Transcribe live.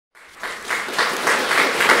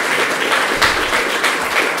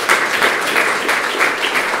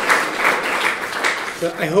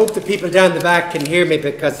So I hope the people down the back can hear me,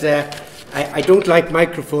 because I don't like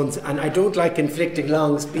microphones and I don't like inflicting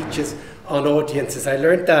long speeches on audiences. I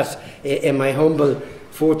learned that in my humble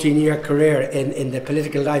 14-year career in the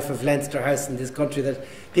political life of Leinster House in this country, that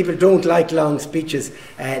people don't like long speeches.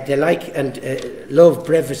 They like and love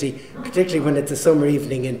brevity, particularly when it's a summer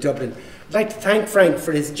evening in Dublin. I'd like to thank Frank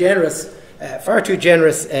for his generous, far too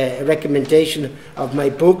generous recommendation of my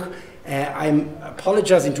book. I'm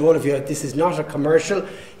apologising to all of you, this is not a commercial.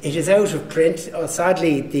 It is out of print.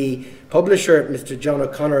 Sadly, the publisher, Mr. John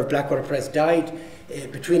O'Connor of Blackwater Press, died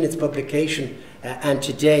between its publication and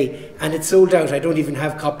today, and it's sold out. I don't even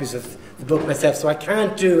have copies of the book myself, so I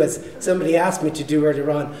can't do, as somebody asked me to do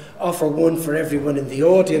earlier on, offer one for everyone in the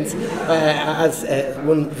audience, as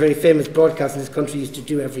one very famous broadcaster in this country used to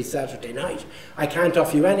do every Saturday night. I can't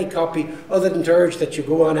offer you any copy other than to urge that you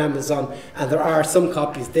go on Amazon, and there are some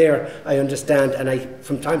copies there, I understand, and I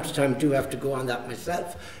from time to time do have to go on that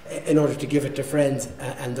myself in order to give it to friends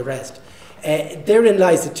and the rest. Therein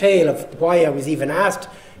lies the tale of why I was even asked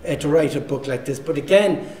to write a book like this. But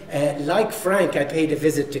again, like Frank, I paid a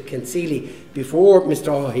visit to Concealy before Mr.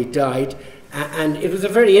 Haughey died, and it was a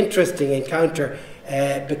very interesting encounter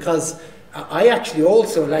because I actually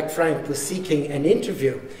also, like Frank, was seeking an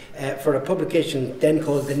interview for a publication then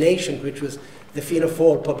called The Nation, which was the Fianna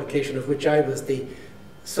Fáil publication, of which I was the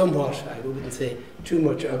somewhat, I wouldn't say too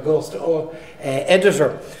much, august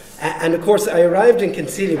editor. And of course, I arrived in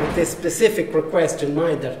Concealy with this specific request in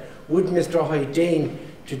mind, that would Mr. Haughey deign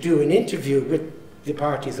to do an interview with the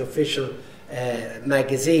party's official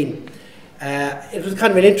magazine. It was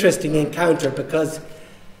kind of an interesting encounter, because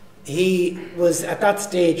he was at that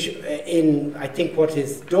stage in, I think, what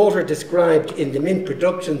his daughter described in the Mint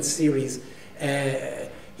Productions series.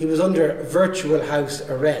 He was under virtual house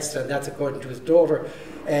arrest, and that's according to his daughter,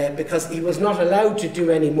 because he was not allowed to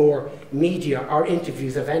do any more media or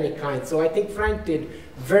interviews of any kind. So I think Frank did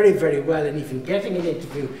very, very well in even getting an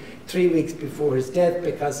interview 3 weeks before his death,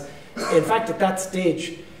 because in fact at that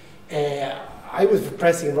stage I was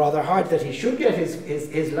pressing rather hard that he should get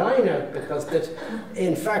his line out, because that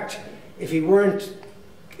in fact if he weren't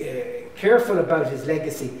careful about his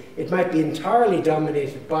legacy, it might be entirely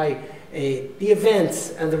dominated by the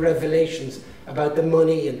events and the revelations about the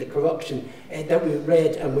money and the corruption that we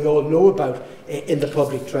read and we all know about in the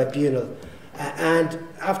public tribunal. And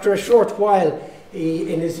after a short while,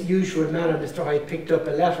 in his usual manner, Mr. Haughey picked up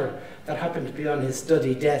a letter that happened to be on his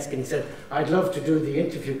study desk, and he said, "I'd love to do the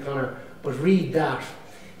interview, Conor, but read that."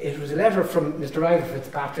 It was a letter from Mr. Ivor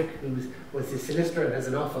Fitzpatrick, who was his solicitor and has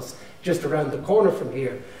an office just around the corner from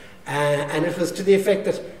here. And it was to the effect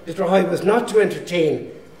that Mr. Haughey was not to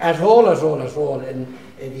entertain at all,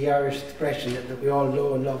 in the Irish expression that we all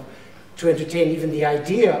know and love, to entertain even the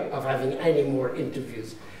idea of having any more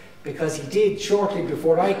interviews. Because he did, shortly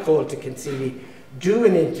before I called to Concealy, do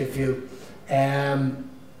an interview,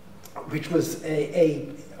 which was a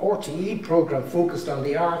RTE programme focused on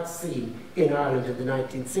the arts scene in Ireland in the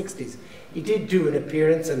 1960s. He did do an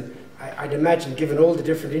appearance, and I'd imagine, given all the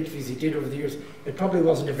different interviews he did over the years, it probably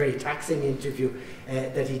wasn't a very taxing interview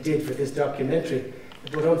that he did for this documentary.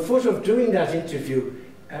 But on foot of doing that interview,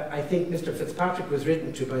 I think Mr. Fitzpatrick was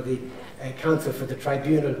written to by the counsel for the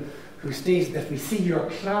tribunal, who stated that we see your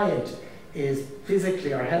client is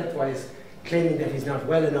physically or health-wise claiming that he's not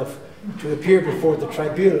well enough to appear before the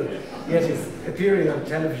tribunal, yet is appearing on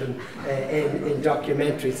television in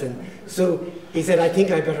documentaries. And so he said, "I think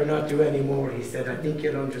I better not do any more." He said, "I think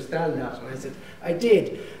you'll understand that." And I said, "I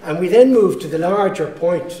did." And we then moved to the larger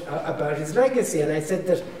point about his legacy, and I said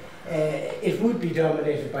that it would be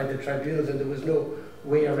dominated by the tribunals, and there was no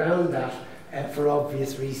way around that for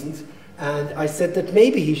obvious reasons. And I said that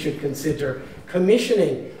maybe he should consider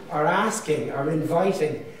commissioning or asking or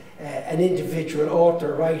inviting an individual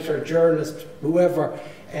author, writer, journalist, whoever,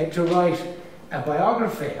 to write a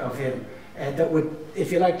biography of him that would,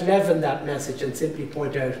 if you like, leaven that message and simply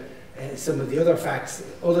point out some of the other facts,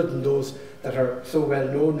 other than those that are so well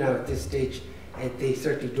known now at this stage. They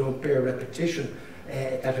certainly don't bear repetition,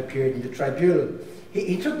 that appeared in the tribunal.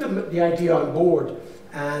 He took the idea on board,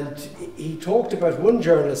 and he talked about one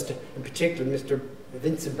journalist in particular, Mr.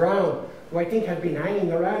 Vincent Browne, who I think had been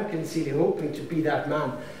hanging around Concealy hoping to be that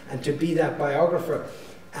man and to be that biographer.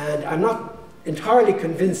 And I'm not entirely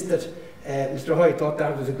convinced that Mr. Haughey thought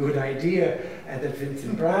that was a good idea, that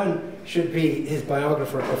Vincent Browne should be his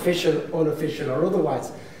biographer, official, unofficial or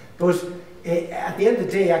otherwise. But at the end of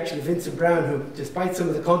the day, actually, Vincent Browne, who, despite some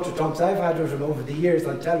of the contretemps I've had with him over the years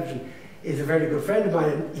on television, is a very good friend of mine.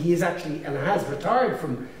 And he is actually, and has retired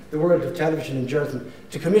from the world of television and journalism,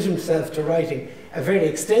 to commit himself to writing a very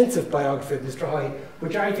extensive biography of Mr. Haughey,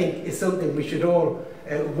 which I think is something we should all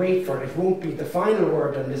wait for. It won't be the final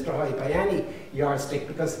word on Mr. Haughey by any yardstick,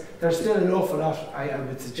 because there's still an awful lot, I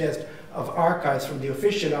would suggest, of archives from the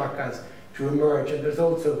official archives to emerge, and there's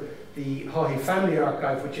also the Haughey family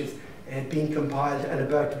archive, which is being compiled and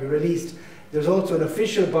about to be released. There's also an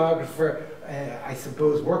official biographer, I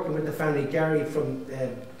suppose, working with the family, Gary from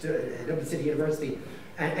Dublin City University,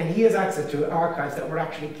 and he has access to archives that were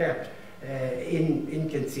actually kept in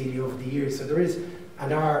Kinsale over the years. So there is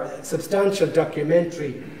substantial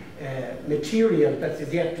documentary material that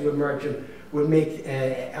is yet to emerge and will make,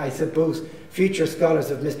 I suppose, future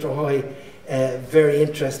scholars of Mr. Haughey very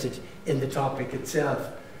interested in the topic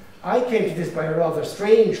itself. I came to this by a rather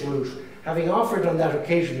strange route, having offered on that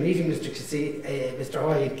occasion, meeting Mr.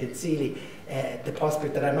 Haughey in Kinsale, the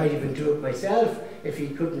prospect that I might even do it myself if he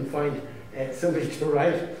couldn't find somebody to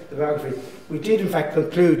write the biography. We did in fact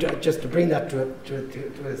conclude, just to bring that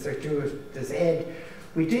to a circuitous end,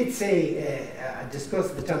 we did say,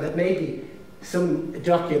 discuss at the time, that maybe some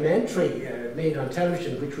documentary made on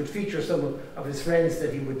television which would feature some of his friends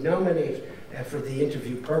that he would nominate for the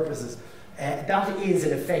interview purposes. That is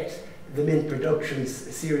in effect the Mint Productions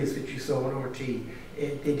series which you saw on RT.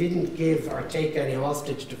 They didn't give or take any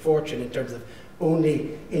hostage to fortune in terms of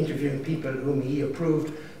only interviewing people whom he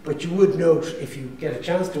approved, but you would note, if you get a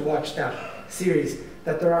chance to watch that series,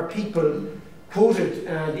 that there are people quoted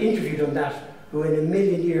and interviewed on that who in a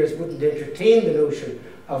million years wouldn't entertain the notion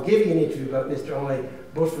of giving an interview about Mr. Haughey,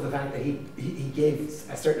 but for the fact that he gave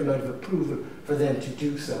a certain amount of approval for them to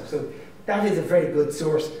do so. So that is a very good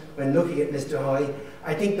source when looking at Mr. Haughey.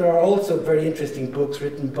 I think there are also very interesting books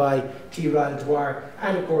written by T. Ryle Dwyer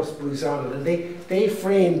and of course Bruce Arnold, and they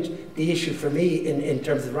framed the issue for me in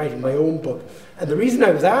terms of writing my own book. And the reason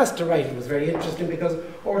I was asked to write it was very interesting, because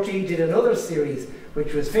RT did another series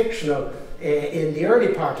which was fictional in the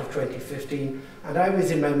early part of 2015, and I was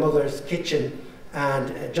in my mother's kitchen,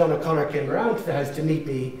 and John O'Connor came around to the house to meet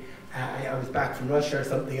me. I was back from Russia or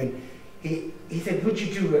something, and he said, would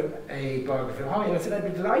you do a biography of Haughey? And I said,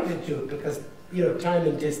 I'd be delighted to, because, you know, time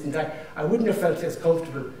and distance, I wouldn't have felt as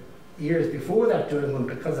comfortable years before that doing one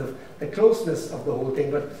because of the closeness of the whole thing.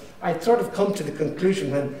 But I'd sort of come to the conclusion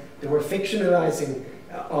when they were fictionalising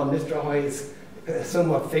on Mr. Haughey's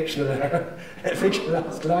somewhat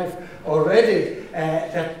fictionalised life already,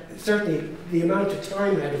 that certainly the amount of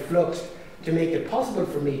time had fluxed to make it possible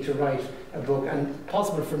for me to write a book, and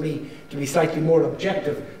possible for me to be slightly more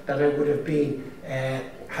objective than I would have been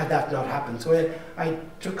had that not happened. So I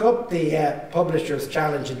took up the publisher's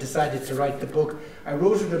challenge and decided to write the book. I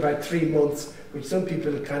wrote it in about 3 months, which some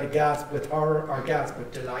people kind of gasp with horror or gasp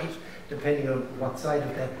with delight, depending on what side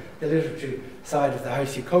of the literary side of the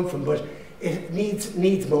house you come from. But it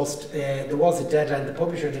needs must. There was a deadline, the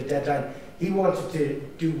publisher had a deadline. He wanted to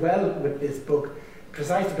do well with this book,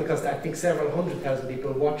 precisely because I think several 100,000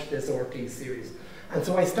 people watched this RT series. And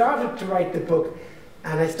so I started to write the book,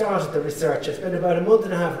 and I started the research. I spent about a month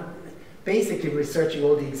and a half basically researching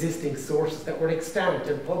all the existing sources that were extant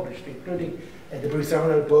and published, including the Bruce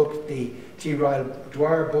Arnold book, the T. Ryle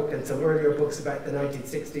Dwyer book, and some earlier books about the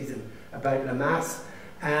 1960s and about Lamass.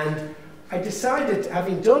 And I decided,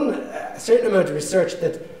 having done a certain amount of research,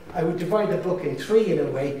 that I would divide the book in three in a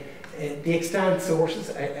way. The extant sources,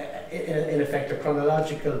 in effect a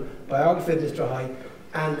chronological biography of Mr. Haughey,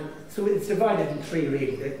 and so it's divided in three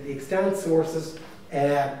really. The extant sources,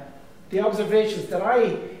 the observations that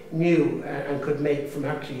I knew and could make from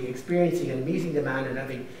actually experiencing and meeting the man and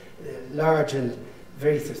having large and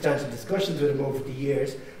very substantial discussions with him over the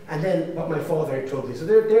years, and then what my father had told me. So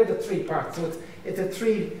they're the three parts. So it's a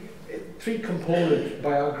three component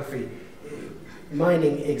biography,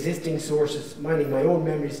 mining existing sources, mining my own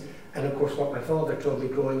memories, and of course what my father told me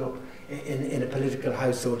growing up in a political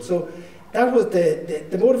household. So that was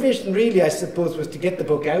the motivation really, I suppose, was to get the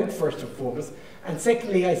book out first and foremost, and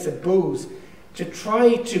secondly, I suppose, to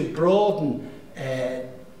try to broaden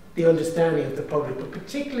the understanding of the public, but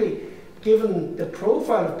particularly given the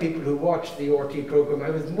profile of people who watched the RT programme.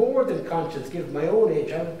 I was more than conscious, given my own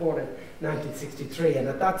age. I was born in 1963, and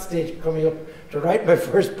at that stage, coming up to write my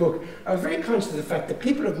first book, I was very conscious of the fact that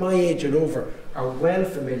people of my age and over are well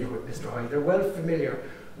familiar with Mr. Haughey. They're well familiar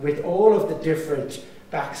with all of the different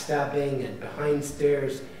backstabbing and behind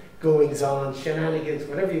stairs goings on, shenanigans,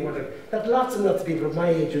 whatever you want to, that lots and lots of people of my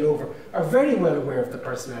age and over are very well aware of the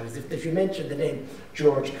personalities. If you mention the name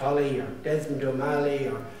George Colley or Desmond O'Malley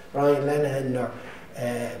or Brian Lenihan or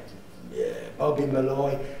Bobby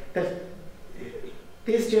Malloy, that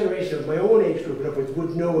this generation of my own age group and upwards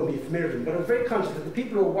would know and be familiar with them. But I'm very conscious that the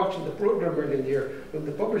people who are watching the programme earlier here, when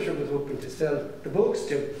the publisher was hoping to sell the books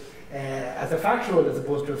to, as a factual as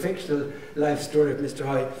opposed to a fictional life story of Mr.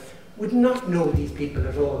 Haughey, would not know these people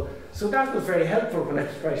at all. So that was very helpful when I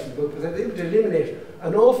was writing the book, because I was able to eliminate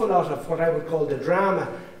an awful lot of what I would call the drama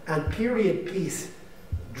and period piece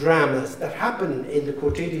dramas that happen in the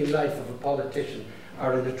quotidian life of a politician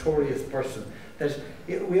or a notorious person. That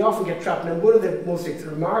we often get trapped. And one of the most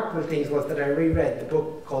remarkable things was that I reread the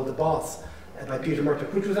book called The Boss by Peter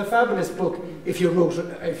Murdoch, which was a fabulous book if you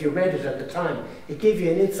read it at the time. It gave you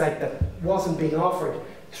an insight that wasn't being offered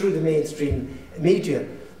through the mainstream media.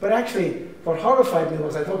 But actually, what horrified me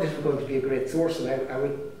was I thought this was going to be a great source, and I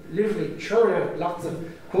would literally churn out lots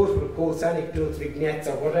of quotable quotes, anecdotes, vignettes,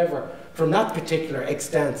 or whatever from that particular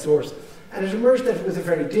extant source. And it emerged that it was a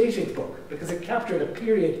very dated book, because it captured a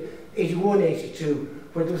period, 81, 82,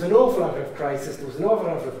 where there was an awful lot of crisis, there was an awful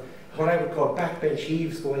lot of what I would call backbench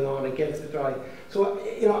heaves going on against the tide. So,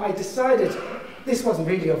 I decided this wasn't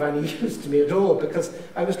really of any use to me at all, because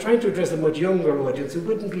I was trying to address a much younger audience who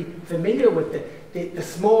wouldn't be familiar with the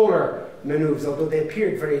smaller manoeuvres, although they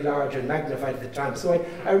appeared very large and magnified at the time. So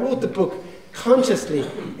I wrote the book consciously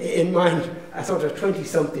in mind a sort of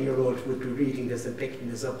 20-something-year-old would be reading this and picking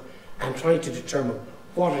this up and trying to determine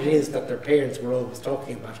what it is that their parents were always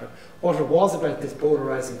talking about, or what it was about this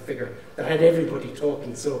polarising figure that had everybody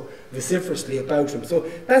talking so vociferously about him. So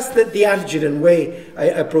that's the attitude and way I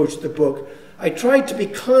approached the book. I tried to be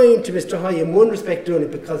kind to Mr. Haughey in one respect only,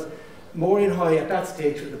 because Maureen Haughey at that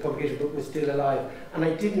stage when the publication book was still alive, and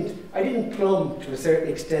I didn't plumb to a certain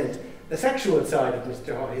extent the sexual side of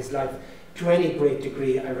Mr. Haughey's life to any great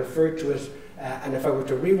degree. I referred to it, and if I were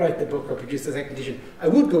to rewrite the book or produce a second edition, I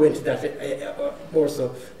would go into that more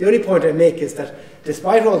so. The only point I make is that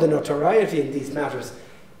despite all the notoriety in these matters,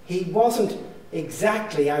 he wasn't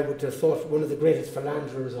exactly, I would have thought, one of the greatest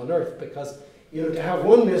philanderers on earth, because to have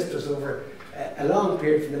one mistress over a long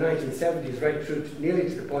period from the 1970s right through to nearly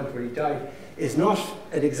to the point where he died is not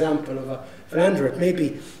an example of a philanderer. It may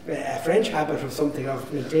be a French habit or something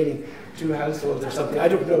of maintaining two households or something. I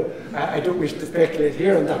don't know. I don't wish to speculate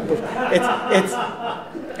here on that, but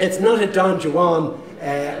it's not a Don Juan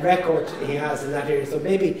record he has in that area. So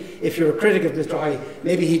maybe if you're a critic of Mr. Haughey,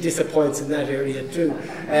 maybe he disappoints in that area too.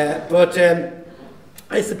 But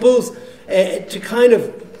I suppose to kind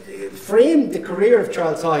of frame the career of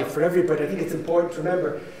Charles Haughey for everybody, I think it's important to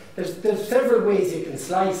remember there's several ways you can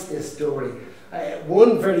slice this story.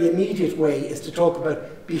 One very immediate way is to talk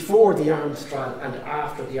about before the arms trial and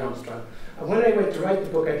after the arms trial. And when I went to write the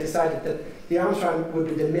book, I decided that the arms trial would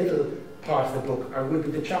be the middle part of the book, or would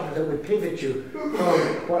be the chapter that would pivot you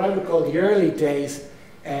from what I would call the early days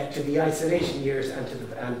to the isolation years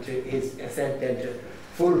and to his ascent then to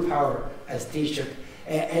full power as Taoiseach.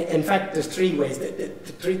 In fact, there's three ways.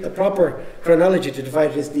 The proper chronology to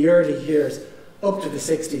divide it is the early years up to the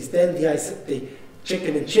 60s, then the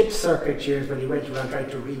chicken and chip circuit years when he went around trying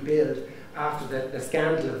to rebuild after the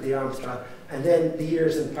scandal of the arms trial, and then the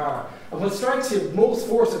years in power. And what strikes you most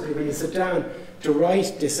forcibly when you sit down to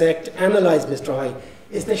write, dissect, analyse Mr. Haughey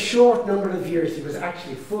is the short number of years he was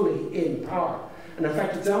actually fully in power. And in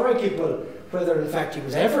fact, it's arguable whether in fact he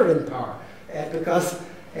was ever in power, because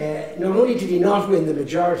not only did he not win the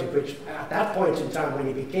majority, which at that point in time when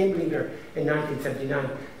he became leader in 1979,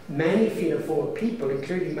 many Fianna Fáil people,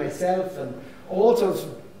 including myself and all sorts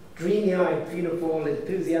of dreamy-eyed Fianna Fáil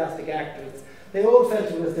enthusiastic activists, they all felt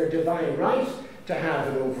it was their divine right to have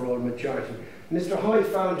an overall majority. Mr. Haughey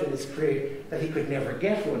found in his career that he could never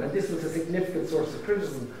get one, and this was a significant source of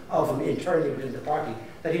criticism of him internally within the party,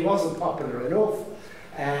 that he wasn't popular enough.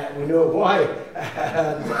 We know why,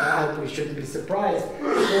 and we shouldn't be surprised.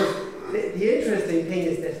 But the interesting thing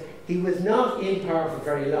is that he was not in power for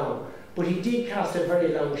very long, but he did cast a very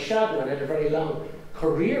long shadow and had a very long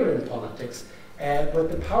career in politics. But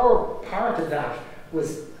the power part of that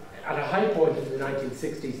was at a high point in the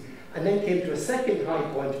 1960s, and then came to a second high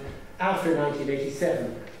point after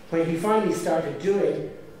 1987, when he finally started doing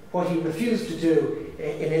what he refused to do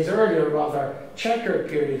in his earlier, rather checkered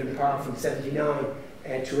period in power from 79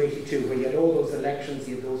 to 82, where he had all those elections,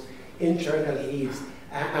 he had those internal heaves.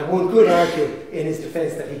 And one could argue in his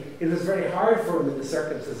defence that it was very hard for him in the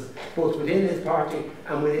circumstances, both within his party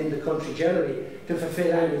and within the country generally, to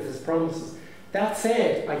fulfil any of his promises. That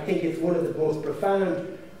said, I think it's one of the most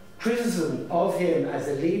profound criticism of him as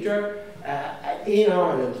a leader in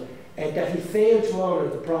Ireland, that he failed to honour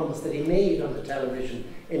the promise that he made on the television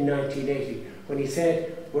in 1980, when he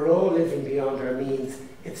said, "We're all living beyond our means,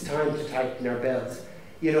 it's time to tighten our belts."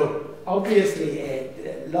 Obviously,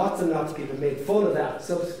 lots and lots of people made fun of that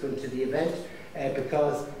subsequent to the event.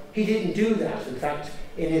 because he didn't do that. In fact,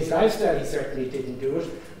 in his lifestyle he certainly didn't do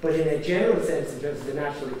it, but in a general sense, in terms of the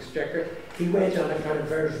national exchequer, he went on a kind of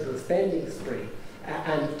veritable spending spree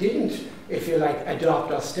and didn't, if you like,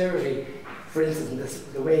 adopt austerity, for instance,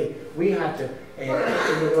 the way we had to in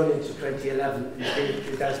the run into 2011,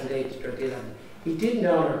 2008 to 2011. He didn't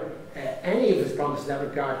honour any of his promises in that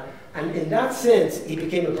regard, and in that sense he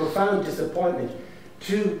became a profound disappointment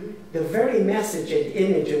to the very message and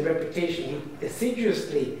image and reputation he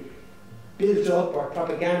assiduously built up or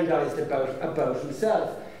propagandized about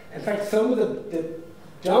himself. In fact, some of the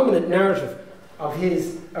dominant narrative of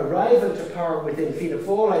his arrival to power within Fianna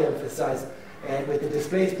Fáil, I emphasise, with the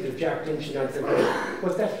displacement of Jack Lynch in 1978,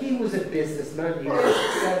 was that he was a businessman, he was a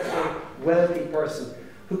successful, wealthy person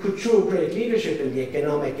who could show great leadership in the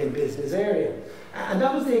economic and business area. And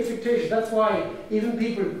that was the expectation. That's why even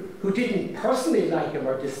people who didn't personally like him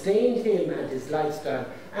or disdained him and his lifestyle,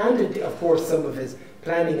 and of course some of his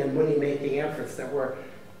planning and money-making efforts that were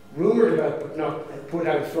rumoured about but not put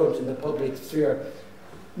out front in the public sphere,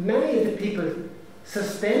 many of the people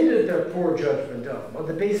suspended their poor judgment of him on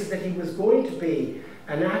the basis that he was going to be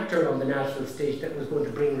an actor on the national stage that was going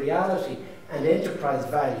to bring reality and enterprise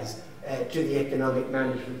values to the economic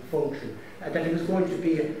management function, and that he was going to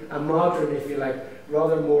be a modern, if you like,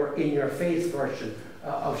 rather more in-your-face version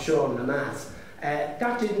of Sean Lemass.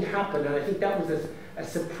 That didn't happen, and I think that was a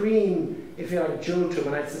supreme, if you like, jolt to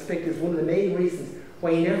him, and I suspect it's one of the main reasons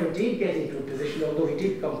why he never did get into a position, although he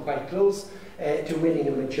did come quite close to winning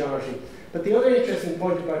a majority. But the other interesting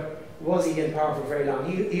point about was he in power for very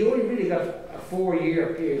long, he only really got a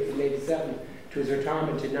 4-year period from 87 to his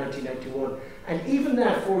retirement in 1991. And even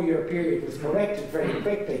that 4-year period was corrected very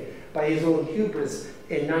quickly by his own hubris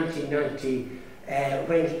in 1990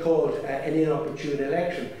 when he called an inopportune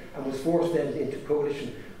election and was forced then into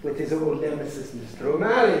coalition with his old nemesis, Mr.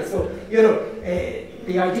 O'Malley. So, you know,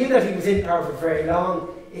 the idea that he was in power for very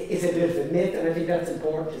long is a bit of a myth, and I think that's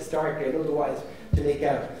important historically and otherwise to make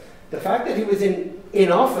out. The fact that he was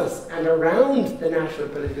in office and around the national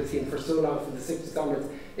political scene for so long, from the 60s onwards,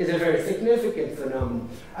 is a very significant phenomenon.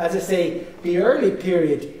 As I say, the early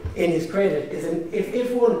period in his credit is,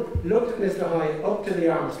 if one looked at Mr. Haughey up to the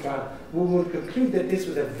arms trial, one would conclude that this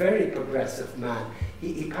was a very progressive man.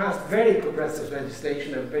 He passed very progressive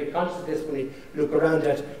legislation. I'm very conscious of this when we look around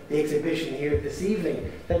at the exhibition here this evening,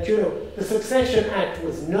 that, you know, the Succession Act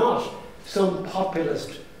was not some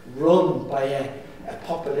populist run by a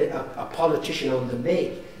politician on the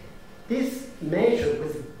make. This measure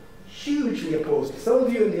was hugely opposed. Some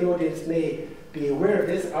of you in the audience may be aware of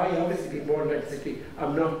this. I obviously, been born in 1960,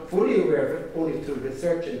 I'm not fully aware of it, only through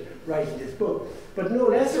research and writing this book. But no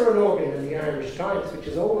lesser an organ than the Irish Times, which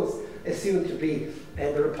is always assumed to be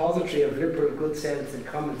the repository of liberal good sense and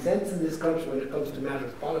common sense in this country when it comes to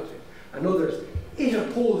matters of politics and others, it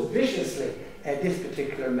opposed viciously this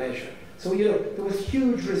particular measure. So, you know, there was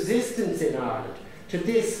huge resistance in Ireland to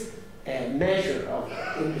this measure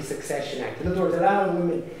in the Succession Act. In other words, allowing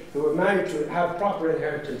women who were married to have proper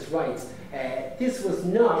inheritance rights. This was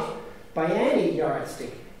not, by any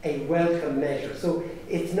yardstick, a welcome measure. So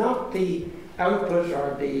it's not the output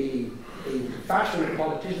or the fashion of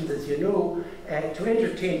politicians, as you know, to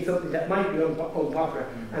entertain something that might be unpopular.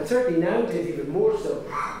 And certainly nowadays, even more so,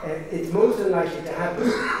 it's most unlikely to happen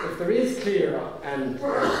if there is clear and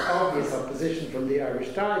obvious opposition from the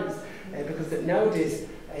Irish Times, because nowadays,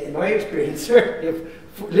 in my experience, certainly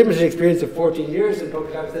limited experience of 14 years in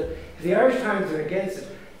public life, that if the Irish Times are against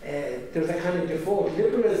it, there's a kind of default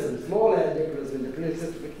liberalism, small L liberalism in the political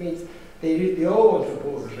system, which means they all want to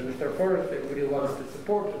oppose it, and if they're for it, everybody wants to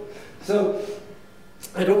support it. So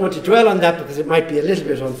I don't want to dwell on that because it might be a little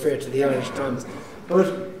bit unfair to the Irish Times.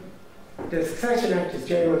 But the Succession Act is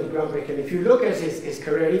generally groundbreaking. If you look at his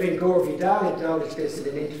career, even Gore Vidal acknowledged this in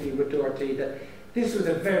an interview with Doherty, that this was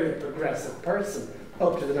a very progressive person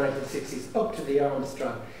up to the 1960s, up to the arms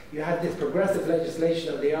trial. You had this progressive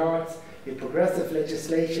legislation on the arts, the progressive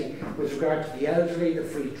legislation with regard to the elderly, the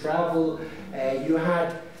free travel. You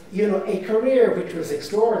had, you know, a career which was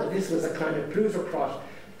extraordinary. This was a kind of plutocrat,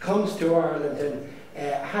 comes to Ireland and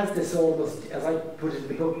has this almost, as I put it in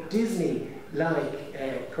the book,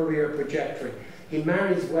 Disney-like career trajectory. He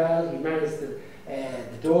marries well. He marries the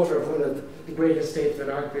daughter of one of the greatest statesmen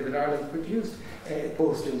arguably that Ireland produced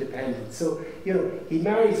post-independence. So, you know, he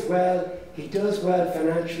marries well. He does well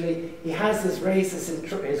financially. He has his races,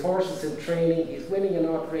 his horses in training. He's winning an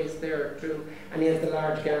odd race there too, and he has the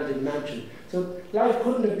large Gandon mansion. So life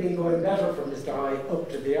couldn't have been going better for Mr. Haughey up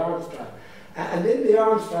to the arms trial. And then the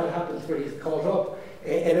arms trial happens where he's caught up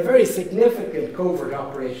in a very significant covert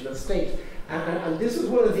operation of state. And this was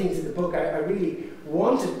one of the things in the book I really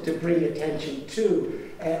wanted to bring attention to.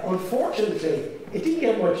 Unfortunately, it didn't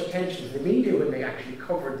get much attention to the media when they actually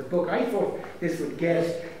covered the book. I thought this would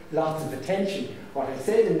get lots of attention, what I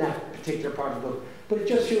said in that particular part of the book. But it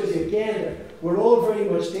just shows you again that we're all very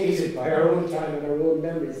much dated by our own time and our own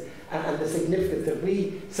memories, and the significance that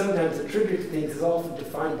we sometimes attribute to things is often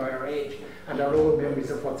defined by our age and our own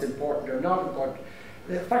memories of what's important or not important.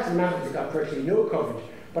 The fact of the matter is it got virtually no coverage,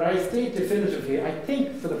 but I state definitively, I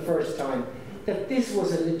think for the first time, that this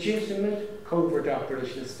was a legitimate covert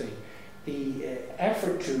operation state. The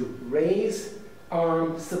effort to raise,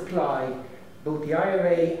 arm, supply both the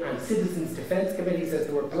IRA and Citizens Defence Committees, as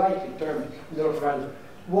they were politely termed in Northern Ireland,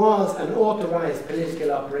 was an authorised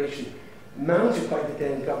political operation mounted by the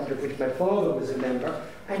then government, of which my father was a member,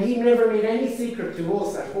 and he never made any secret to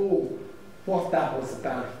us at home what that was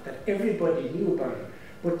about, that everybody knew about it.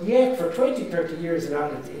 But yet, for 20, 30 years in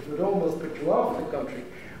Ireland, it would almost put you off the country.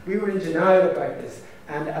 We were in denial about this,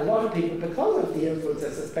 and a lot of people, because of the influence,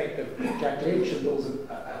 I suspect, of Jack Lynch and those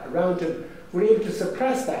around him, were able to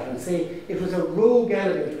suppress that and say it was a rogue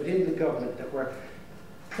element within the government that were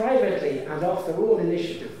privately and off their own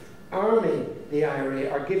initiative arming the IRA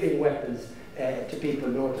or giving weapons to people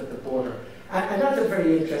north of the border. And that's a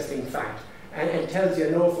very interesting fact, and tells you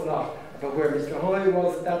an awful lot about where Mr. Haughey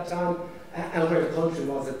was at that time and where the country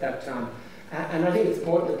was at that time. And I think it's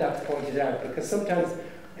important that that's pointed out, because sometimes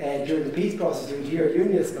during the peace process you would hear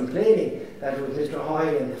unionists complaining that it was Mr.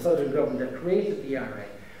 Haughey and the Southern government that created the IRA.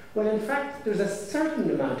 Well, in fact, there's a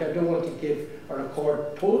certain amount, I don't want to give or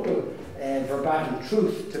accord total verbatim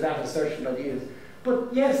truth to that assertion by the unions, but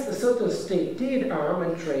yes, the Southern state did arm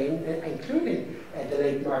and train, including the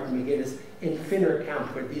late Martin McGuinness, in Finner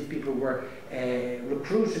camp, where these people were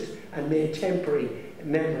recruited and made temporary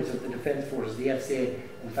members of the Defence Forces, the FCA,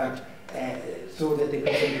 in fact, so that they could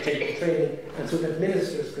undertake the training, and so that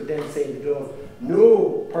ministers could then say in the Dove,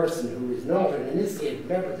 no person who is not an initiated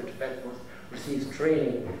member of the Defence Force receives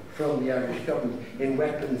training from the Irish government in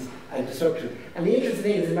weapons and destruction. And the interesting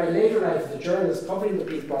thing is, in my later life as a journalist covering the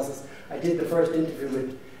peace process, I did the first interview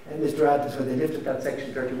with Mr. Adams when they lifted that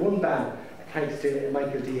Section 31 ban, thanks to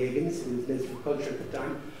Michael D. Higgins, who was Minister of Culture at the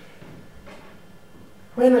time.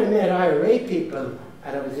 When I met IRA people,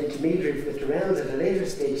 and I was intermediary with Mr. Reynolds at a later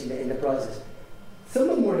stage in the process, some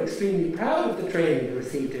of them were extremely proud of the training they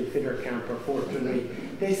received in Finner Camp or Fort Trinity.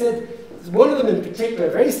 They said, one of them in particular,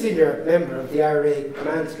 a very senior member of the IRA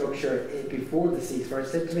command structure before the ceasefire,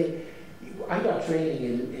 said to me, I got training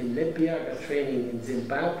in Libya, I got training in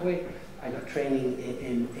Zimbabwe, I got training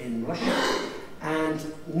in Russia,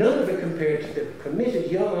 and none of it compared to the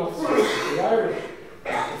committed young officers of the Irish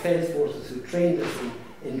Defence Forces who trained us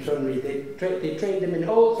in Trinity. They trained them in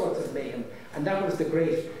all sorts of mayhem, and that was the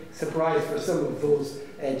great surprise for some of those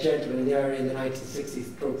gentlemen in the IRA in the 1960s,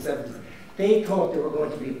 70s. They thought they were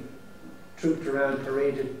going to be trooped around,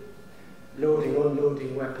 paraded, loading,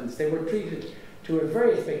 unloading weapons. They were treated to a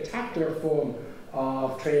very spectacular form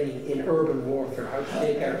of training in urban warfare, how to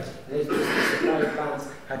take out supply plants,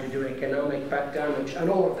 how to do economic damage, and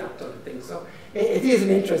all of that sort of thing. So it is an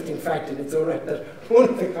interesting fact in its own right that one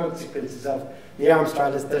of the consequences of the arms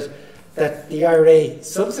trial is that the IRA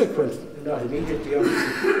subsequent, not immediately, obviously,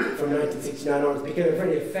 from 1969 onwards, became a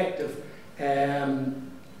very effective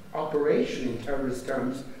operation in terrorist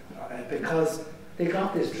terms, because they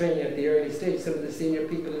got this training at the early stage. Some of the senior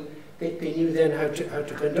people, they knew then how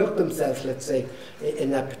to conduct themselves, let's say, in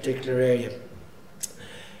that particular area.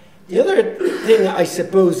 The other thing, I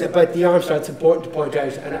suppose, about the arms trial that's important to point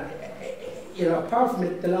out, and apart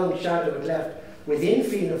from the long shadow it left within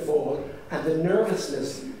Fianna Fáil and the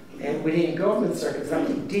nervousness within government circles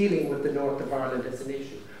actually dealing with the north of Ireland as an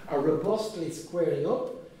issue, are robustly squaring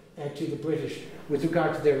up to the British with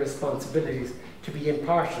regard to their responsibilities to be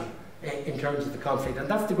impartial in terms of the conflict. And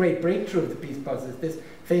that's the great breakthrough of the peace process, this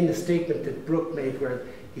famous statement that Brooke made where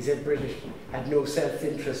he said British had no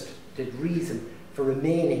self-interest, did reason for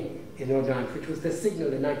remaining in Northern Ireland, which was the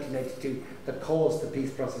signal in 1992 that caused the peace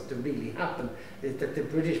process to really happen, is that the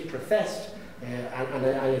British professed, and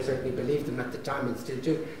I certainly believed them at the time and still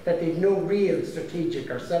do, that they've no real strategic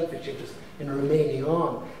or selfish interest in remaining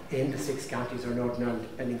on in the 6 counties or Northern Ireland,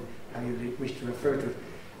 depending how you wish to refer to it.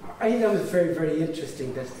 I think that was very, very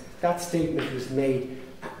interesting that that statement was made.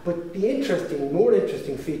 But the more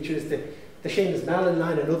interesting feature is the Seamus Mallon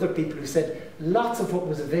line and other people who said lots of what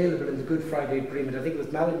was available in the Good Friday Agreement, I think it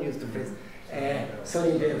was Mallon used the phrase,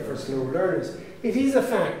 Sunnydale for slow learners. It is a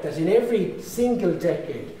fact that in every single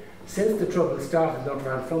decade since the trouble started, not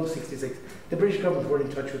around from 66, the British government were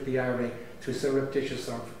in touch with the IRA through surreptitious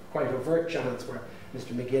or quite overt channels where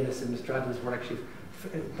Mr. McGuinness and Mr. Adams were actually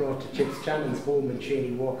brought to Chips Shannon's home in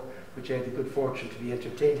Cheney Walk, which I had the good fortune to be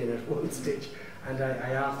entertained in at one stage. And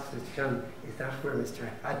I asked Mr. Shannon, is that where Mr.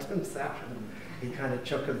 Adams sat? And he kind of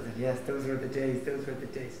chuckled and said, yes, those were the days, those were the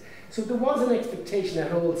days. So there was an expectation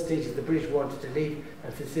at all stages the British wanted to leave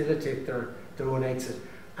and facilitate their own exit.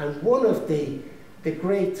 And one of the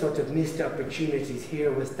great sort of missed opportunities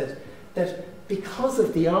here was that because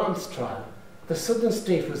of the arms trial, the Southern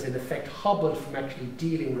state was in effect hobbled from actually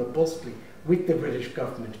dealing robustly with the British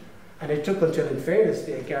government. And it took until, in fairness,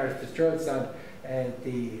 Gareth Fitzgerald said,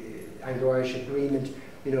 the Anglo-Irish Agreement,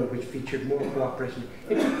 you know, which featured more cooperation.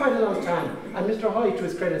 It took quite a long time. And Mr. Haughey, to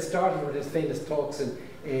his credit, started with his famous talks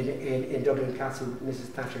in Dublin Castle with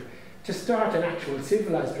Mrs. Thatcher to start an actual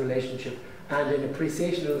civilised relationship and an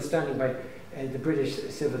appreciation and understanding by the British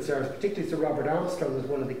civil service, particularly Sir Robert Armstrong was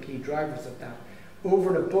one of the key drivers of that,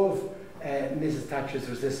 over and above Mrs. Thatcher's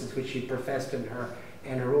resistance, which she professed in her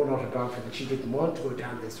own autobiography, that she didn't want to go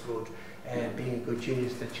down this road, being a good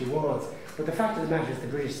genius that she was. But the fact of the matter is the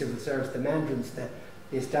British civil service, the mandarins, the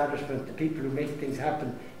establishment, the people who make things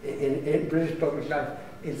happen in British public life,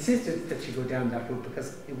 insisted that she go down that road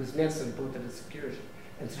because it was necessary both at a security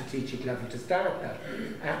and strategic level to start that.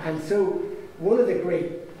 And so one of the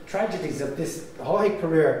great tragedies of this Haughey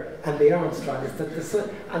career and the arms trial is that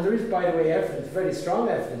and there is, by the way, evidence, very strong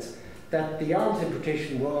evidence, that the arms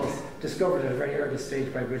importation was discovered at a very early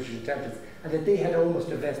stage by British intelligence, and that they had almost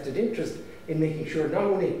a vested interest in making sure not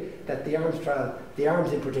only that the arms trial, the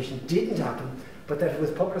arms importation didn't happen, but that it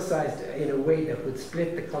was publicised in a way that would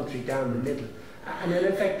split the country down the middle. And in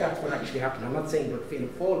effect, that's what actually happened. I'm not saying about Fianna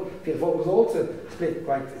Fáil. Fianna Fáil was also split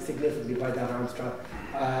quite significantly by that arms trial,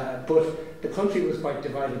 but the country was quite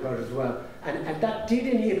divided about it as well. And that did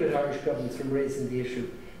inhibit Irish governments from raising the issue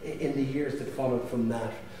in the years that followed from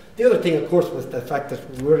that. The other thing, of course, was the fact that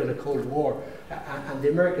we were in a Cold War, and the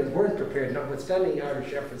Americans weren't prepared, notwithstanding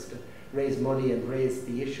Irish efforts to raise money and raise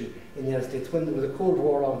the issue in the United States. When there was a Cold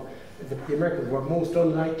War on, the Americans were most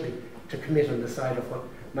unlikely to commit on the side of what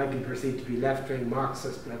might be perceived to be left-wing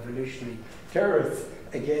Marxist revolutionary terrorists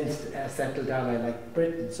against a settled ally like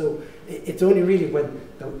Britain. So it's only really when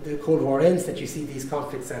the Cold War ends that you see these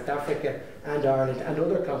conflicts, South Africa and Ireland and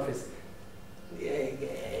other conflicts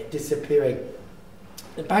disappearing.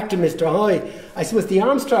 Back to Mr. Haughey, I suppose the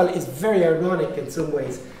arms trial is very ironic in some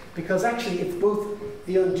ways, because actually it's both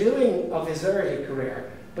the undoing of his early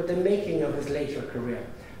career but the making of his later career.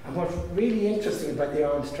 And what's really interesting about the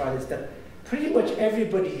arms trial is that pretty much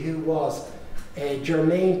everybody who was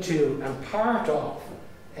germane to and part of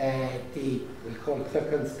we'll call it the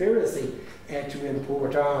conspiracy to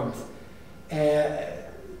import arms,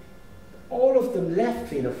 all of them left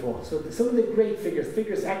Fianna Fáil. So some of the great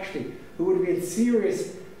figures actually who would have been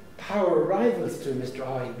serious power rivals to Mr.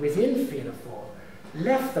 Haughey within Fianna Fáil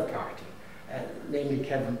left the party, namely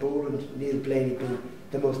Kevin Boland, Neil Blaney being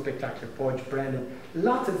the most spectacular, Porge Brennan,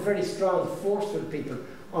 lots of very strong, forceful people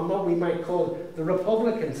on what we might call the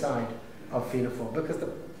Republican side of Fianna Fáil, because the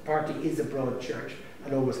party is a broad church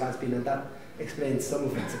and always has been, and that explains some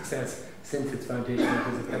of its success since its foundation,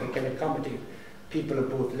 because it can accommodate people of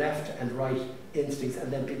both left and right instincts,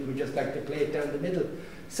 and then people who just like to play it down the middle.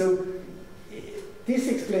 So this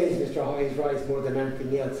explains Mr. Haughey's rise more than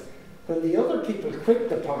anything else. When the other people quit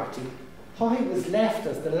the party, Haughey was left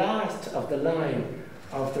as the last of the line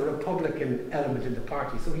of the Republican element in the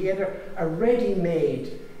party. So he had a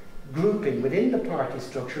ready-made grouping within the party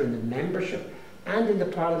structure, in the membership and in the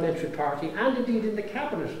parliamentary party, and indeed in the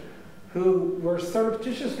cabinet, who were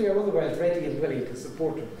surreptitiously or otherwise ready and willing to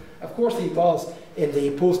support him. Of course, he was, in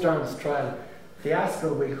the post-arms trial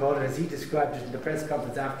fiasco, we'll call it, as he described it in the press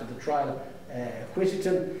conference after the trial acquitted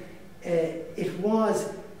him. It was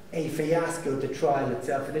a fiasco, the trial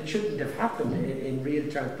itself, and it shouldn't have happened in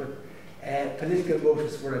real terms, but political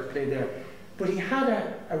motives were at play there. But he had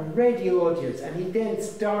a ready audience, and he then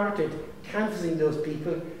started canvassing those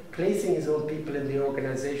people, placing his own people in the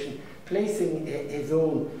organisation, placing his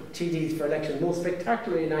own TDs for election, most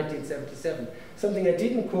spectacularly in 1977. Something I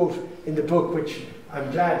didn't quote in the book, which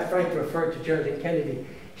I'm glad Frank referred to Geraldine Kennedy.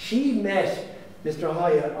 She met Mr.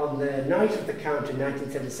 Haughey on the night of the count in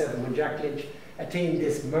 1977 when Jack Lynch attained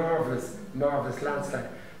this marvellous, marvellous landslide.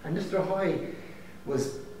 And Mr. Haughey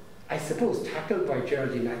was, I suppose, tackled by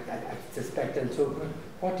Geraldine, I suspect, and so,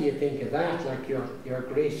 what do you think of that? Like your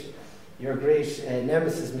great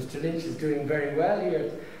nemesis, Mr. Lynch, is doing very well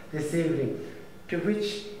here this evening. To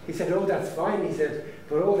which he said, oh, that's fine, he said,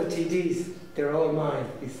 but all the TDs, they're all mine,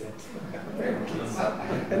 he said.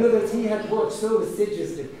 In other words, he had worked so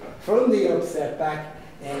assiduously from the outset back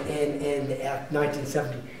in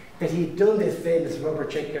 1970 that he'd done this famous rubber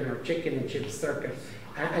chicken or chicken and chip circuit,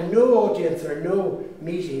 and no audience or no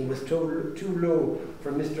meeting was too low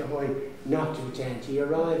for Mr. Haughey not to attend. He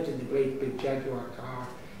arrived in the great big Jaguar car,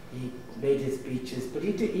 he made his speeches, but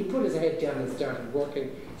he put his head down and started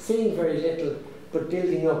working, saying very little, but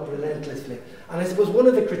building up relentlessly. And I suppose one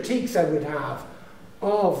of the critiques I would have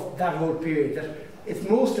of that whole period, that it's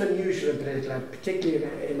most unusual in political life,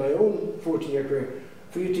 particularly in my own 14-year career,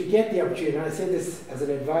 for you to get the opportunity, and I say this as an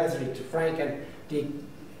advisory to Frank and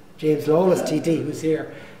James Lawless, TD, who's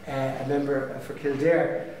here, a member for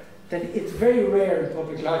Kildare, that it's very rare in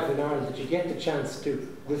public life in Ireland that you get the chance to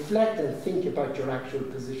reflect and think about your actual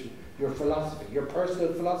position, your philosophy, your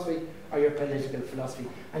personal philosophy or your political philosophy.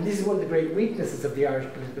 And this is one of the great weaknesses of the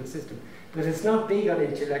Irish political system, because it's not big on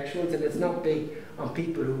intellectuals and it's not big on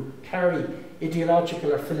people who carry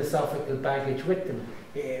ideological or philosophical baggage with them.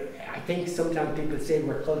 I think sometimes people say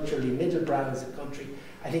we're culturally middle-brow as a country.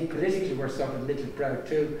 I think politically we're sort of middle-brow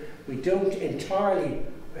too. We don't entirely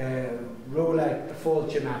roll out the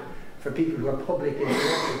fortune map for people who are public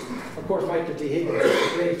intellectuals. Of course, Michael D. Higgins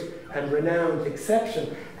is a great and renowned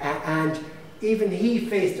exception, and even he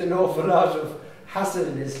faced an awful lot of hassle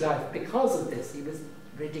in his life because of this. He was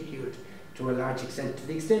ridiculed to a large extent, to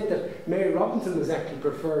the extent that Mary Robinson was actually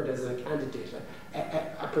preferred as a candidate.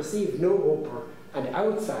 A perceived no-hoper and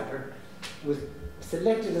outsider was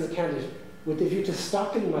selected as a candidate with the view to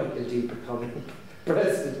stopping Michael D. becoming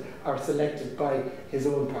president or selected by his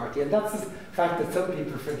own party. And that's the fact that some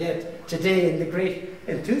people forget today, in the great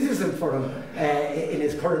enthusiasm for him in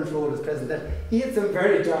his current role as president, that he had some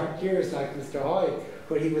very dark years like Mr. Haughey,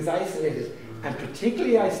 where he was isolated, and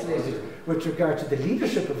particularly isolated with regard to the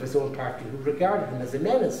leadership of his own party, who regarded him as a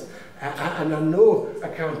menace and on no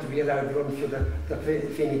account to be allowed to run for the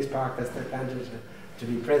Phoenix Park as their candidate to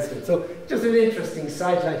be president. So just an interesting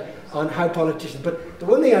sidelight on how politicians, but the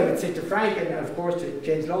one thing I would say to Frank and of course to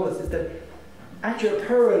James Lawless is that at your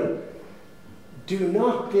peril, do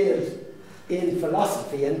not build in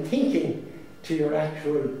philosophy and thinking to your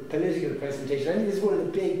actual political presentation. I think this is one of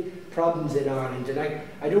the big problems in Ireland, and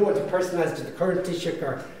I don't want to personalise to the current Taoiseach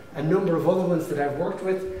or a number of other ones that I've worked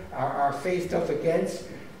with are faced up against,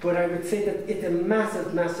 but I would say that it's a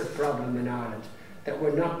massive, massive problem in Ireland that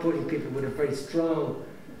we're not putting people with a very strong,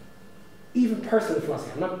 even personal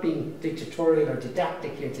philosophy. I'm not being dictatorial or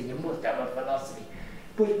didactic here, saying you must have a philosophy.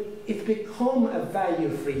 But it's become a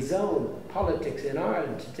value-free zone, politics in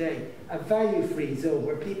Ireland today, a value-free zone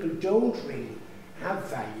where people don't really have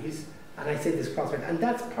values, and I say this cross-wise, and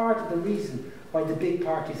that's part of the reason why the big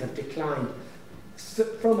parties have declined. So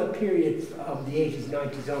from a period of the 80s,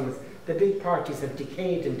 90s onwards, the big parties have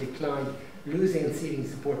decayed and declined, losing and ceding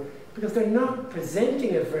support, because they're not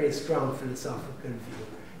presenting a very strong philosophical view,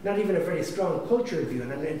 not even a very strong cultural view.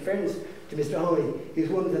 And in fairness to Mr. Haughey, he's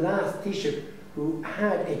one of the last Taoiseach who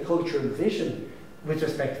had a cultural vision with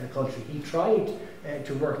respect to the country. He tried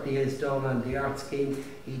to work the Isdom and the art scheme.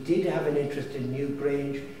 He did have an interest in New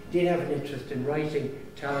Grange, did have an interest in writing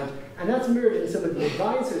talent, and that's mirrored in some of the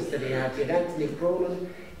advisors that he had. He had Anthony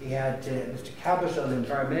Cronin, he had Mr. Cabot on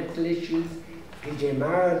environmental issues, PJ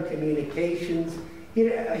Maher on communications. He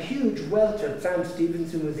had a huge welter. Sam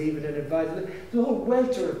Stevenson was even an advisor. The whole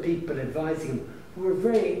welter of people advising him who were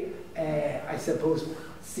very, I suppose,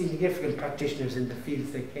 significant practitioners in the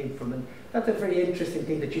fields they came from. And that's a very interesting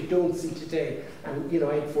thing that you don't see today. And, you know,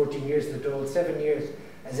 I had 14 years in the Dáil, 7 years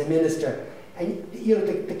as a minister. And, you know,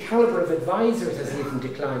 the calibre of advisors has even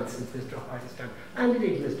declined since Mr. Haughey's time, and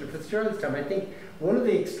indeed Mr. Fitzgerald's time. I think one of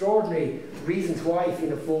the extraordinary reasons why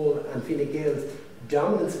Fianna Fáil and Fine Gael's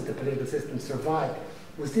dominance of the political system survived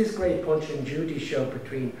was this great Punch and Judy show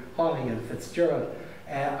between Haughey and Fitzgerald.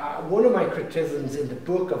 One of my criticisms in the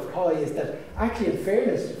book of Haughey is that, actually, in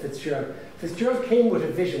fairness to Fitzgerald, Fitzgerald came with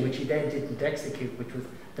a vision which he then didn't execute, which was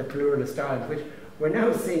the pluralist Ireland, which we're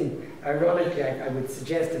now seeing, ironically, I would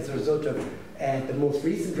suggest, as a result of the most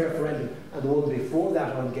recent referendum and the one before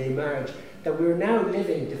that on gay marriage, that we're now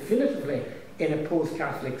living definitively in a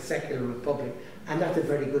post-Catholic secular republic, and that's a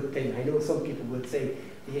very good thing. I know some people will say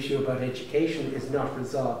the issue about education is not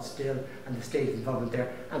resolved still, and the state's involvement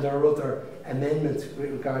there, and there are other amendments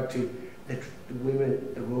with regard to the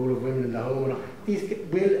role of women in the home. And all. These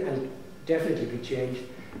will and definitely be changed.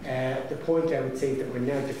 The point I would say that we're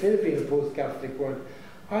now definitively in a post-Catholic world.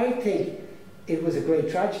 I think it was a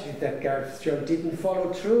great tragedy that Gareth Fitzgerald didn't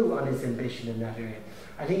follow through on his ambition in that area.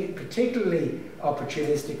 I think it particularly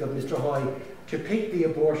opportunistic of Mr. Haughey to pick the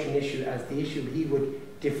abortion issue as the issue he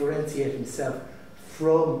would differentiate himself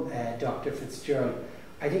from Dr. Fitzgerald.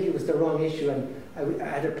 I think it was the wrong issue, and I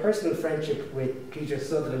had a personal friendship with Peter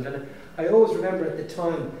Sutherland, and I always remember at the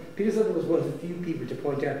time, Peter Sutherland was one of the few people to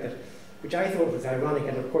point out that, which I thought was ironic,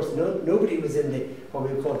 and of course nobody was in the, what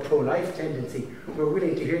we would call pro-life tendency, who were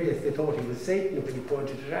willing to hear this. They thought he was Satan when he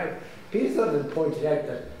pointed it out. Peter Sutherland pointed out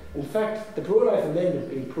that, in fact, the pro-life amendment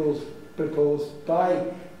being proposed by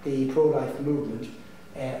the pro-life movement,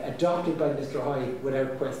 adopted by Mr. Haughey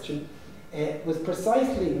without question, was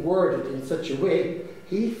precisely worded in such a way,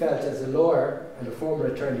 he felt as a lawyer and a former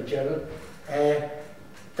Attorney General,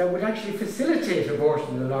 that would actually facilitate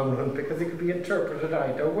abortion in the long run because it could be interpreted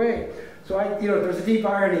either way. So there's a deep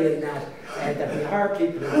irony in that, that we hire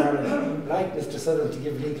people in Ireland like Mr. Sutherland to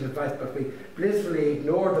give legal advice, but we blissfully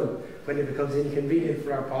ignore them when it becomes inconvenient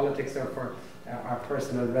for our politics or for our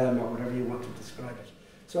personal realm or whatever you want to describe it.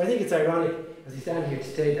 So I think it's ironic, as we stand here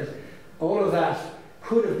today, that all of that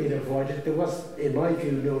could have been avoided. There was, in my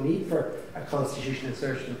view, no need for a constitutional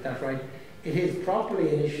assertion of that right. It is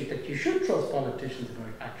properly an issue that you should trust politicians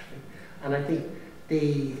about, actually. And I think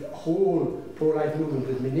the whole pro-life movement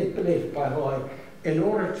was manipulated by Haughey in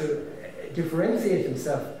order to differentiate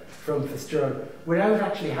himself from Fitzgerald without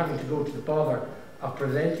actually having to go to the bother of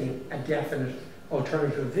presenting a definite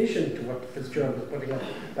alternative vision to what Fitzgerald was putting up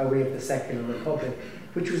by way of the Secular Republic,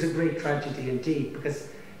 which was a great tragedy indeed, because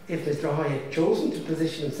if Mr. Haughey had chosen to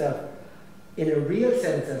position himself in a real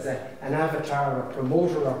sense as an avatar or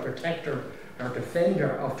promoter or protector or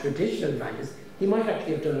defender of traditional values, he might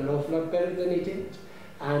actually have done an awful lot better than he did.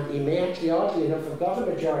 And he may actually, oddly enough, have got a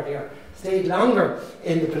majority or stayed longer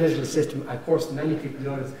in the political system. Of course, many people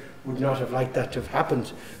notice would not have liked that to have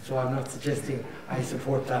happened, so I'm not suggesting I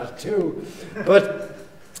support that too. But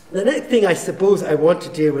the next thing I suppose I want to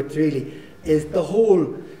deal with really is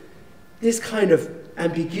this kind of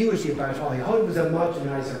ambiguity about Haughey. Haughey was a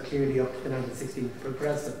moderniser clearly up to the 1960s,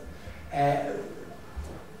 progressive.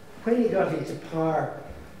 When he got into power,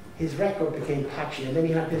 his record became patchy, and then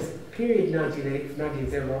he had this period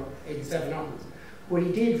 1987 onwards, where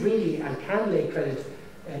he did really and can lay credit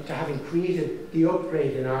to having created the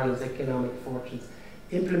upgrade in Ireland's economic fortunes,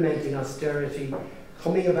 implementing austerity,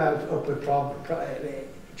 coming about upward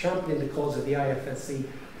championing the cause of the IFSC,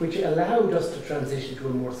 which allowed us to transition to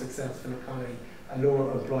a more successful economy, a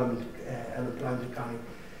lower unemployment economy.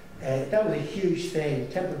 That was a huge thing.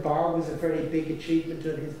 Temple Bar was a very big achievement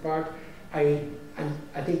on his part. And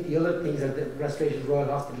I think the other things are the restoration of Royal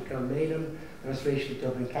Hospital Kilmainham, the restoration of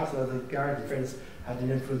Dublin Castle, the Garden Friends had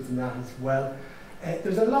an influence in that as well.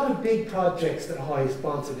 There's a lot of big projects that Haughey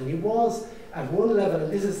sponsored, and he was at one level,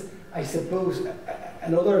 and this is, I suppose,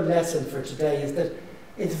 another lesson for today, is that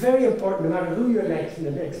it's very important, no matter who you elect in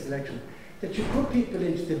the next election, that you put people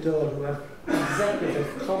into the Dáil who have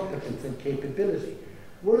executive competence and capability.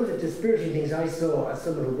 One of the dispiriting things I saw as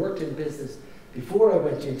someone who worked in business before I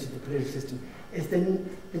went into the political system is the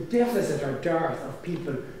deficit or dearth of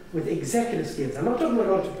people with executive skills. I'm not talking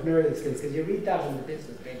about entrepreneurial skills, because you read that in the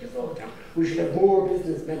business pages all the time. We should have more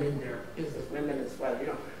businessmen in there, businesswomen as well.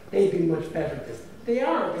 They'd be much better at this. They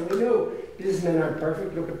aren't, and we know businessmen aren't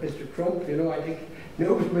perfect. Look at Mr. Trump. I think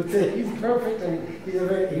nobody would say he's perfect, and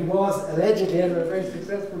he was allegedly a very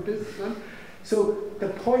successful businessman. So the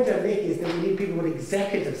point I'm making is that we need people with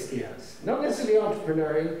executive skills, not necessarily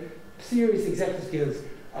entrepreneurial, serious executive skills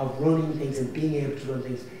of running things and being able to run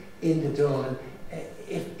things in the Dáil.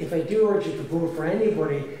 If I do urge you to vote for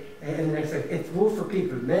anybody in the next election, it's vote for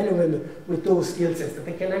people, men and women, with those skill sets that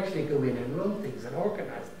they can actually go in and run things and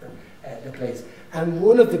organise the place. And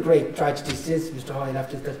one of the great tragedies since Mr. Haughey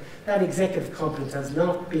left is that executive competence has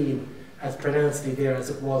not been as pronouncedly there as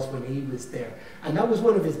it was when he was there. And that was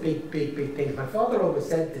one of his big things. My father always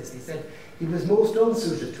said this. He said he was most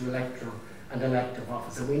unsuited to electoral and elective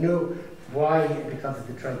office. And we know why, because of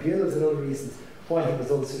the tribunals and other reasons, why he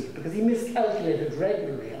was unsuited. Because he miscalculated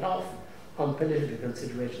regularly and often on political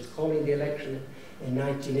considerations, calling the election in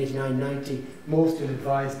 1989-90 most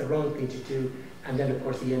ill-advised, the wrong thing to do, and then of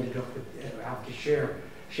course he ended up with having to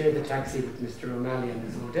share the taxi with Mr. O'Malley and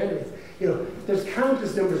his old enemies. There's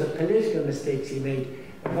countless numbers of political mistakes he made.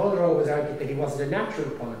 Father always argued that he wasn't a natural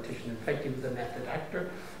politician. In fact, he was a method actor.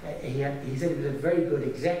 He said he was a very good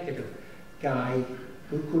executive guy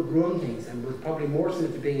who could run things and was probably more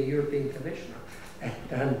suited to being a European Commissioner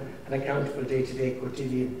than an accountable day-to-day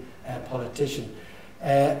quotidian politician.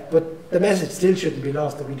 But the message still shouldn't be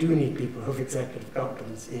lost that we do need people who have executive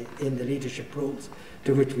competence in the leadership roles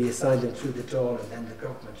to which we assign them through the Dáil and then the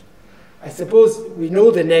government. I suppose we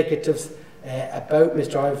know the negatives about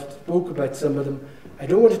Mr. I've spoke about some of them. I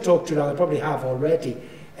don't want to talk too long, I probably have already.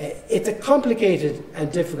 It's a complicated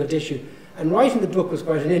and difficult issue, and writing the book was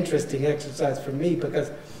quite an interesting exercise for me, because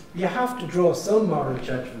you have to draw some moral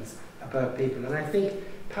judgments about people, and I think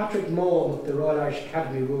Patrick Maughan of the Royal Irish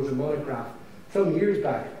Academy wrote a monograph some years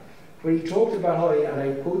back where he talked about Haughey, and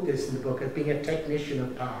I quote this in the book, as being a technician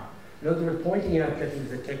of power. In other words, pointing out that he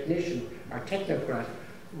was a technician or technocrat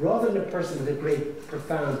rather than a person with a great,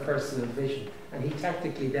 profound personal vision. And he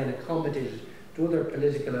tactically then accommodated to other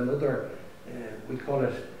political and other, we call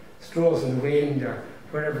it straws in the wind, or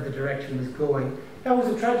wherever the direction was going. That was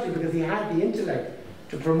a tragedy because he had the intellect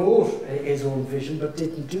to promote his own vision, but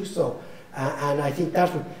didn't do so. And I think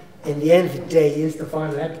that, in the end of the day, is the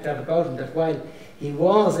final epitaph about him, that while he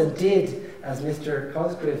was and did, as Mr.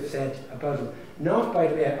 Cosgrave said about him, not by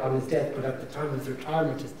the way on his death, but at the time of his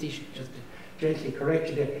retirement, as Taoiseach just gently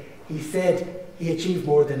corrected it, he said he achieved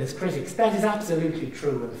more than his critics. That is absolutely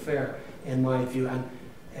true and fair in my view. And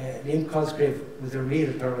Liam Cosgrave was a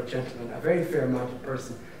real thorough gentleman, a very fair-minded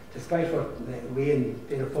person, despite what we in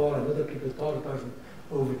Fianna Fáil and other people thought about him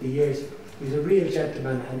over the years. He was a real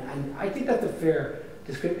gentleman, and I think that's a fair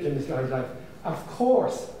description of his life. Of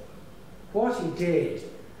course, what he did,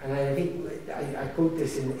 and I think I quote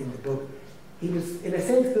this in the book, he was in a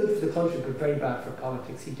sense good for the country but very bad for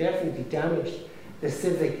politics. He definitely damaged the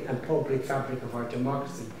civic and public fabric of our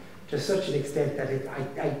democracy to such an extent that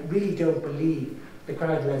I really don't believe the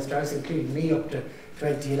crowd in Leinster House, including me up to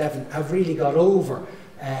 2011, have really got over.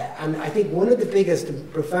 And I think one of the biggest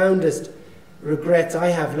and profoundest regrets I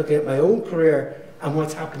have looking at my own career and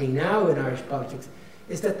what's happening now in Irish politics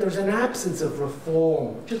is that there's an absence of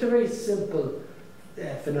reform, just a very simple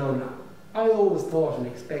phenomenon. I always thought and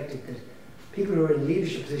expected that people who are in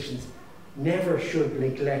leadership positions never should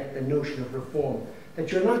neglect the notion of reform.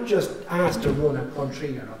 That you're not just asked to run a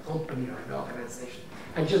country or a company or an organisation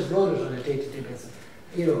and just run it on a day-to-day basis,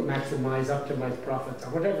 you know, maximise, optimise profits or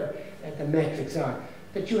whatever the metrics are.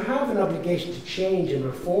 That you have an obligation to change and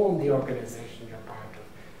reform the organisation you're part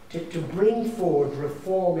of, to bring forward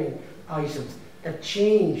reforming items that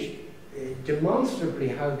change demonstrably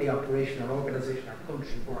how the operation or organisation or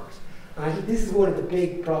country works. And I think this is one of the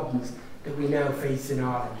big problems that we now face in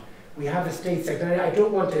Ireland. We have a state sector, and I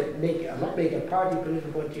don't want to I'm not making a party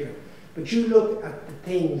political point here, but you look at the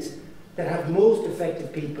things that have most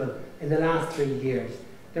affected people in the last 3 years.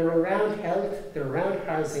 They're around health, they're around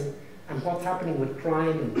housing, and what's happening with crime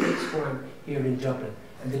and mixed crime here in Dublin.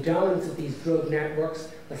 And the dominance of these drug networks,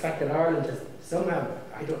 the fact that Ireland has somehow,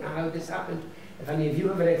 I don't know how this happened, if any of you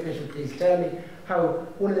have an explanation, please tell me, how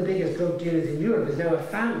one of the biggest drug dealers in Europe is now a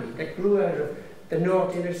family that grew out of the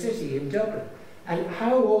North Inner City in Dublin. And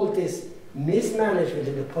how all this mismanagement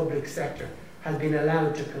in the public sector has been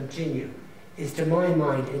allowed to continue is, to my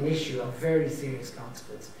mind, an issue of very serious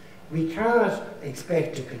consequence. We cannot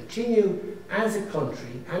expect to continue as a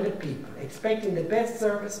country and a people expecting the best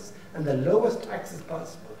services and the lowest taxes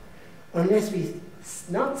possible unless we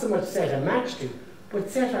not so much set a match to, but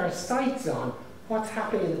set our sights on what's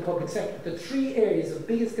happening in the public sector. The three areas of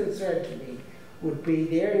biggest concern to me would be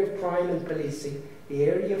the area of crime and policing, the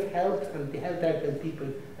area of health and the health outcome people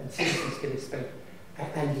and citizens can expect,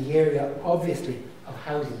 and the area, obviously, of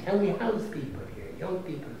housing. Can we house people here, young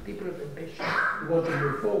people, people of ambition who want to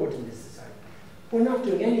move forward in this society? We're not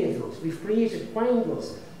doing any of those. We've created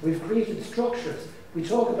quangos, we've created structures, we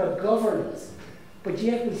talk about governance, but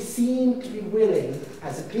yet we seem to be willing,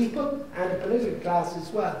 as a people and a political class as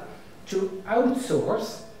well, to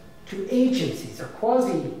outsource to agencies or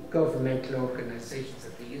quasi-governmental organisations,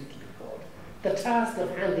 as they used to be called, the task of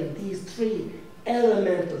handling these three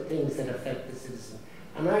elemental things that affect the citizen.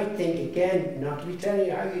 And I think, again, not to be telling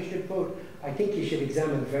you how you should vote, I think you should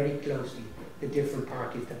examine very closely the different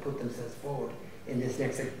parties that put themselves forward in this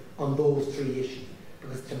next section on those three issues.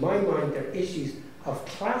 Because to my mind, they're issues of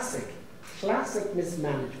classic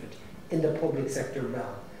mismanagement in the public sector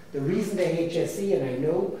realm. The reason the HSE, and I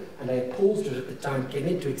know, and I opposed it at the time, came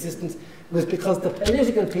into existence, was because the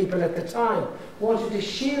political people at the time wanted to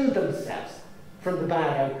shield themselves from the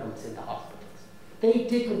bad outcomes in the hospitals. They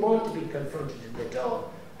didn't want to be confronted in the dawn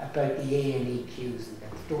about the A&E queues and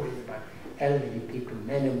that stories about elderly people,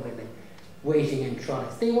 men and women, waiting in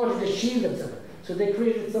trolleys. They wanted to shield themselves. So they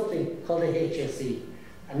created something called the HSE.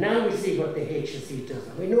 And now we see what the HSE does.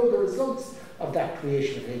 And we know the results of that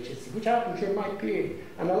creation of HSE, which happened during my period.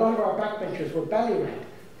 And a lot of our backbenchers were ballyragged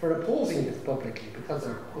for opposing this publicly because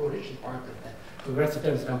our coalition partner, the Progressive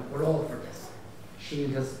Democrats, were all for this.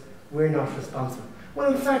 Shield us, we're not responsible.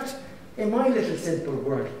 Well, in fact, in my little simple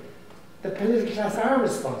world, the political class are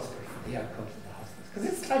responsible for the outcomes of the hospitals, because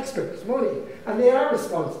it's taxpayers' money, and they are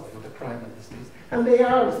responsible for the crime and disease, and they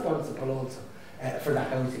are responsible also for the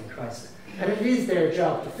housing crisis. And it is their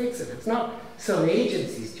job to fix it. It's not some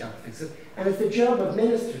agency's job to fix it, and it's the job of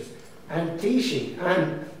ministers and Taoiseach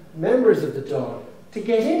and members of the Dáil to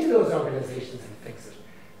get into those organisations and fix it.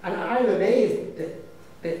 And I'm amazed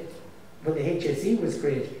that when the HSE was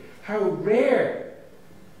created, how rare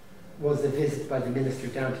was the visit by the minister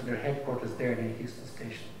down to their headquarters there in Houston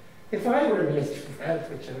Station. If I were a minister of health,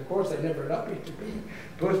 which of course I'd never lobbied to be,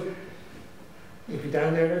 but you'd be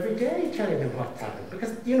down there every day telling them what's happened.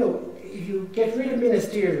 Because, you know, if you get rid of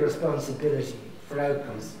ministerial responsibility for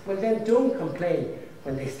outcomes, well then don't complain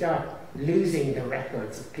when they start losing the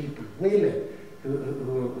records of people, women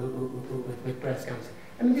with breast cancer.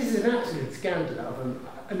 I mean, this is an absolute scandal of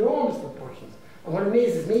enormous proportions. And what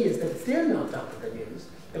amazes me is that it's still not top of the news,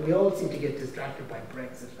 that we all seem to get distracted by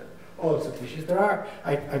Brexit and all sorts of issues. There are,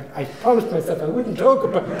 I promised myself I wouldn't talk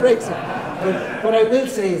about Brexit, but what I will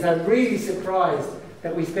say is I'm really surprised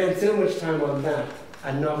that we spend so much time on that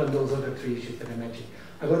and not on those other three issues that I mentioned.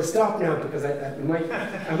 I'm going to stop now because I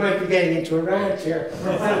might be getting into a rant here.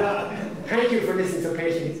 Thank you for listening so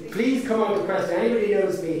patiently. Please come on to question. Anybody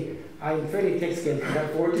knows me, I'm fairly thick-skinned for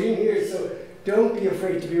about 14 years, so don't be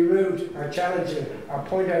afraid to be rude or challenging or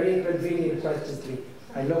point out inconvenient questions to me.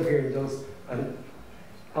 I love hearing those. And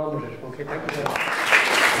on with it. Okay, thank you very much.